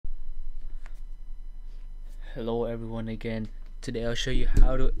Hello everyone again. Today I'll show you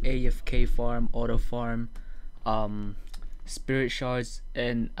how to AFK farm, auto farm, spirit shards,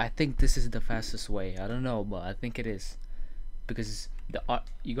 and I think this is the fastest way. I don't know, but I think it is because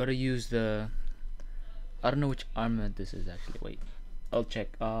you gotta use the I don't know which armament this is actually. Wait, I'll check.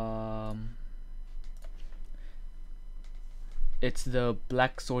 It's the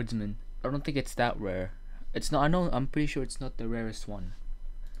black swordsman. I don't think it's that rare. It's not. I know. I'm pretty sure it's not the rarest one.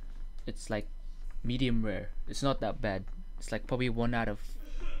 It's like medium rare. It's not that bad. It's like probably 1 out of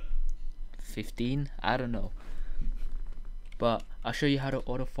 15. I don't know. But I'll show you how to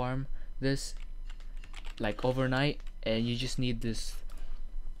auto farm this like overnight, and you just need this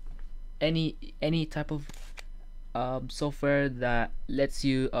any type of software that lets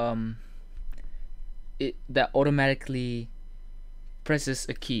you that automatically presses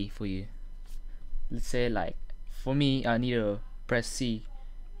a key for you. Let's say like for me I need to press C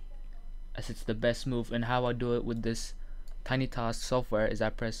as it's the best move, and how I do it with this tiny task software is I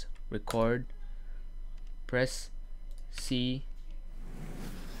press record, press C,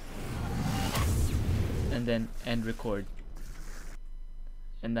 and then end record,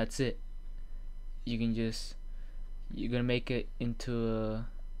 and that's it. You can just you're gonna make it into a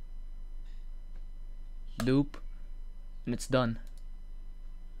loop and it's done.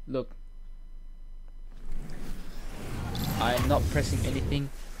 Look, I'm not pressing anything.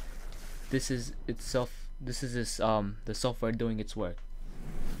 This is itself. This is the software doing its work.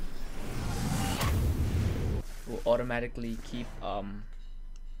 Will automatically keep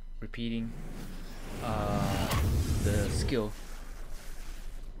repeating the skill.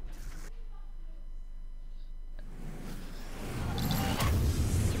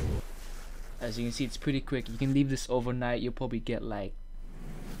 As you can see, it's pretty quick. You can leave this overnight. You'll probably get like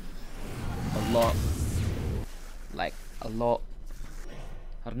a lot.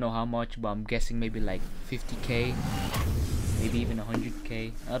 I don't know how much, but I'm guessing maybe like 50k, maybe even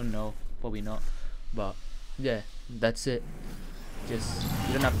 100k. I don't know, probably not. But yeah, that's it. Just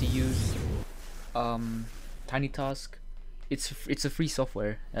you don't have to use Tiny Task. It's a free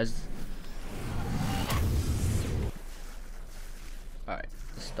software. As alright,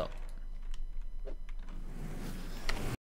 stop.